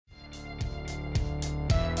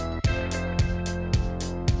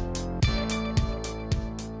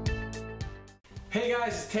Hey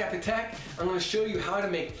guys, it's at&t. I'm going to show you how to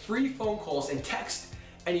make free phone calls and text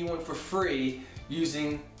anyone for free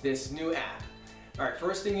using this new app. Alright,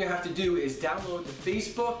 first thing you have to do is download the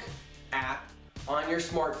Facebook app on your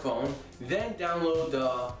smartphone, then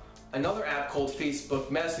download another app called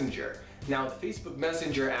Facebook Messenger. Now the Facebook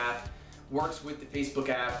Messenger app works with the Facebook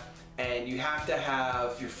app, and you have to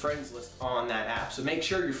have your friends list on that app. So make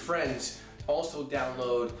sure your friends also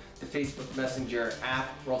download the Facebook Messenger app,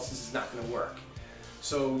 or else this is not going to work.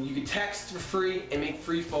 So you can text for free and make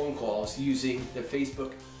free phone calls using the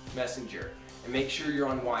Facebook Messenger. And make sure you're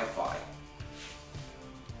on Wi-Fi.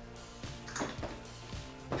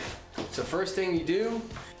 So first thing you do,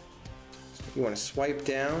 you want to swipe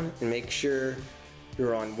down and make sure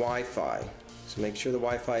you're on Wi-Fi. So make sure the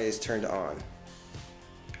Wi-Fi is turned on.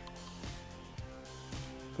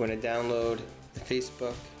 You want to download the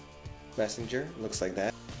Facebook Messenger. It looks like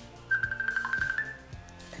that.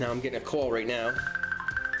 Now I'm getting a call right now,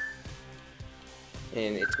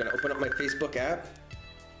 and it's going to open up my Facebook app.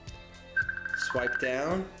 Swipe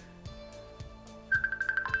down,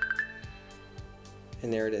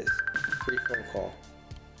 and there it is. Free phone call.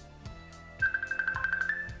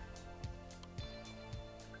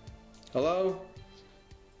 Hello?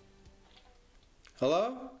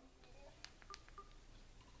 Hello?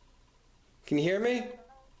 Can you hear me? Yeah,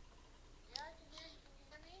 I can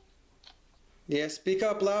hear me. Yeah, speak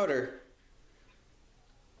up louder.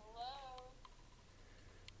 Hello?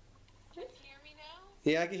 Can you hear me now?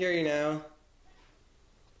 Yeah, I can hear you now. Okay.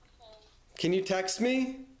 Can you text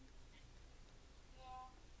me? Yeah.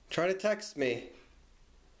 Try to text me.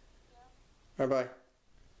 Yeah. Alright, bye.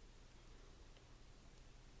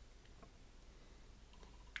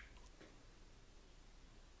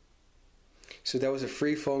 So that was a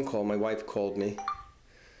free phone call. My wife called me.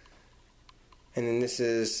 And then this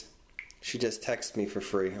is, she just texted me for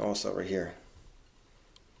free also right here.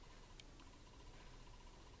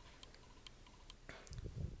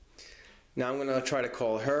 Now I'm going to try to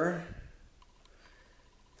call her.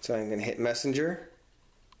 So I'm going to hit Messenger.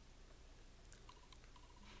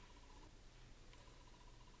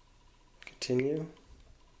 Continue.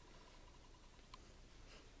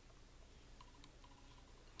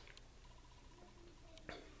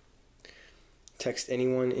 Text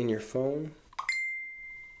anyone in your phone,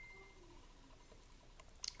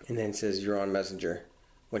 and then it says you're on Messenger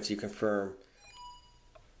once you confirm.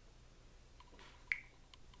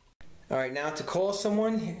 Alright, now to call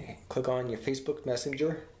someone, click on your Facebook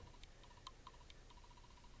Messenger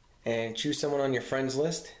and choose someone on your friends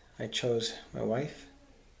list. I chose my wife.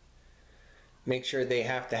 Make sure they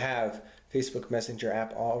have to have Facebook Messenger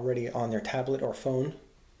app already on their tablet or phone.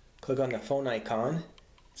 Click on the phone icon.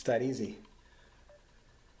 It's that easy.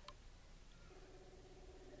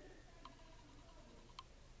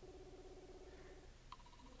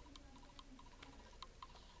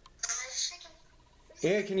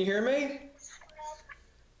 Yeah, can you hear me?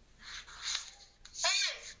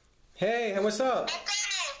 Hey, what's up? What?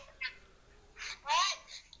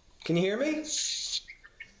 Can you hear me?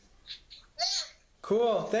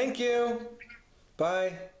 Cool, thank you.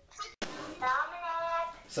 Bye.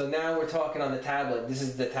 So now we're talking on the tablet. This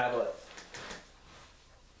is the tablet.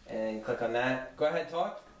 And click on that. Go ahead,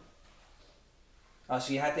 talk.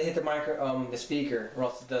 So you have to hit the speaker, or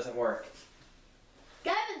else it doesn't work.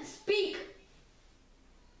 Gavin, speak!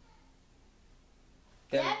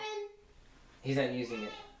 Gavin! He's not using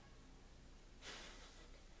it.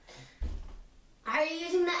 Are you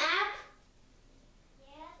using the app?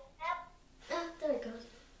 Yeah. Oh, there it goes.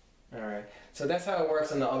 Alright, so that's how it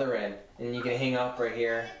works on the other end. And you can hang up right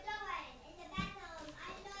here,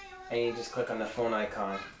 and you just click on the phone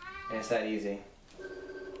icon. And it's that easy.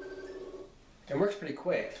 It works pretty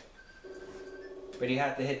quick. But you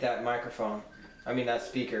have to hit that microphone. I mean that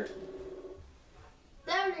speaker.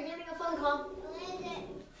 Gavin, you're getting a phone call.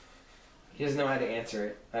 He doesn't know how to answer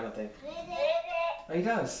it, I don't think. Oh, he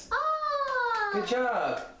does. Oh! Good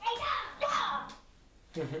job.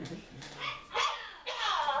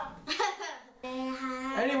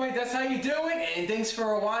 Anyway, that's how you do it, and thanks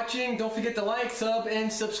for watching. Don't forget to like, sub,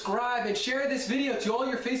 and subscribe, and share this video to all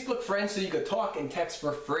your Facebook friends so you can talk and text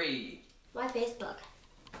for free. My Facebook.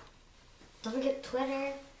 Don't forget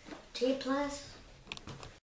Twitter, G+.